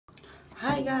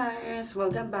Hi guys!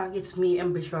 Welcome back. It's me,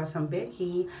 Ambitiosang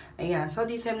Becky. Ayan. So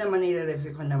this time naman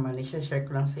i-review ko naman, i-share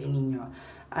ko lang sa inyo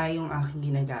ay yung aking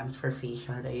ginagamit for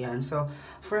facial. Ayan. So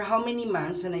for how many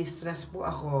months na na-stress po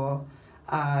ako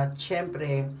at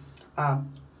syempre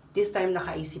this time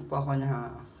nakaisip po ako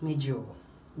na medyo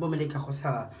bumalik ako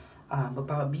sa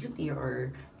magpapa-beauty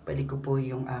or balik ko po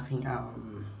yung aking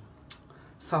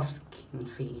soft skin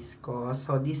face ko.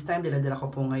 So, this time, dala-dala ko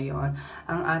po ngayon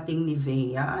ang ating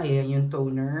Nivea. Ayan yung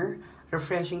toner.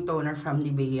 Refreshing toner from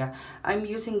Nivea. I'm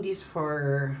using this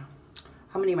for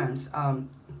how many months?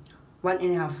 1.5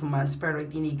 months, pero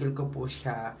itinigil ko po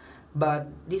siya. But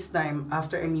this time,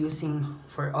 after I'm using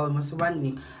for almost 1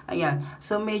 week, ayan,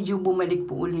 so medyo bumalik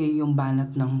po uli yung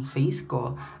banat ng face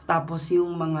ko. Tapos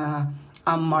yung mga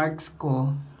marks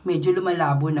ko, medyo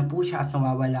lumalabo na po siya at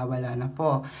nawawala-wala na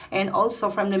po. And also,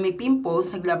 from the may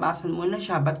pimples, naglabasan muna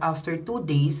siya, but after 2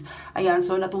 days, ayan,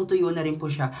 so natutuyo na rin po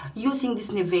siya using this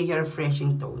Nivea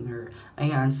Refreshing Toner.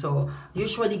 Ayan, so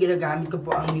usually ginagamit ko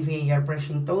po ang Nivea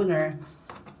Refreshing Toner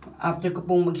after ko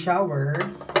pong mag-shower.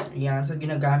 Ayan, so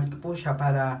ginagamit ko po siya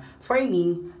para, for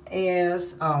me,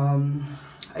 is,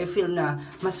 I feel na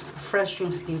mas fresh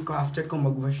yung skin ko after ko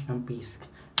mag-wash ng face.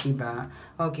 Diba?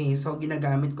 Okay, so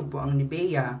ginagamit ko po ang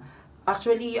Nivea.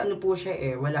 Actually, ano po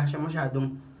siya wala siya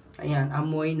masyadong, ayan,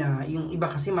 amoy na, yung iba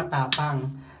kasi matapang.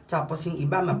 Tapos yung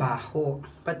iba mabaho.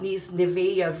 But this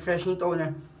Nivea Refreshing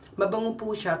Toner, mabango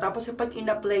po siya. Tapos pag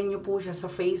in-apply nyo po siya sa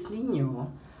face ninyo,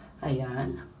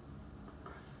 ayan,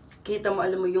 kita mo,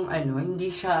 alam mo yung ano,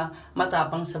 hindi siya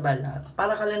matapang sa balat.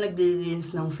 Para ka lang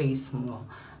nagdi-rinse ng face mo.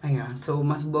 Ayan, so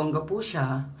mas bongga po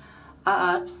siya.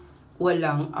 At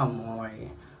walang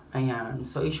amoy. Ayan.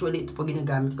 So, usually, ito po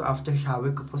ginagamit ko after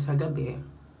shower ko po sa gabi.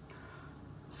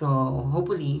 So,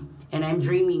 hopefully, and I'm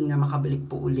dreaming na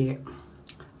makabalik po uli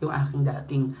yung aking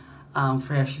dating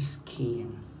fresh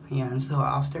skin. Ayan. So,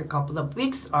 after a couple of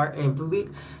weeks or every week,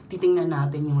 titingnan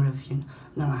natin yung review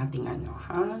ng ating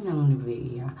ng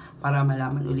Nivea. Para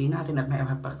malaman uli natin at may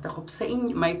pakita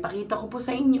ko po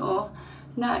sa inyo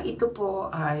na ito po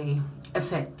ay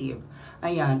effective.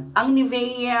 Ayan, ang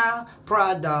Nivea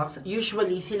products,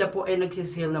 usually sila po ay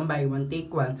nagsisale ng buy one,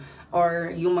 take one. Or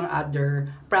yung mga other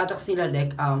products nila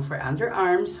like for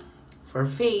underarms, for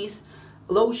face,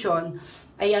 lotion.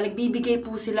 Ayan, nagbibigay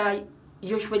po sila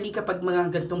usually kapag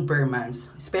mga ganitong bare months.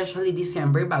 Especially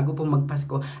December, bago po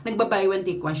magpasko. Nagba-buy one,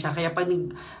 take one siya. Kaya pag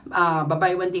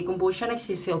babuy one, take one po siya,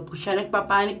 nagsisale po siya.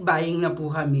 Nagpa-panic buying na po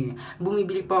kami.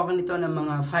 Bumibili po ako nito ng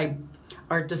mga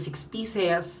 5 or to 6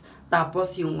 pieces.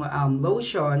 Tapos yung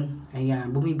lotion,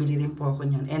 ayan, bumibili rin po ako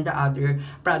niyan. And the other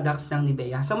products ng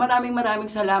Nivea. So maraming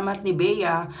salamat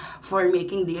Nivea for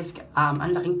making this.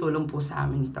 Ang laking tulong po sa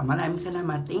amin ito. Maraming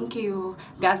salamat. Thank you.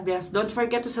 God bless. Don't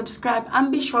forget to subscribe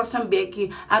Ambitiosang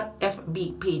Becky at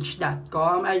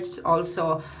fbpage.com. It's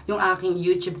also yung aking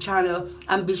YouTube channel,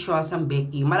 Ambitiosang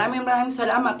Becky. Maraming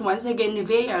salamat. Once again,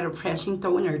 Nivea Refreshing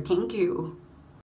Toner. Thank you.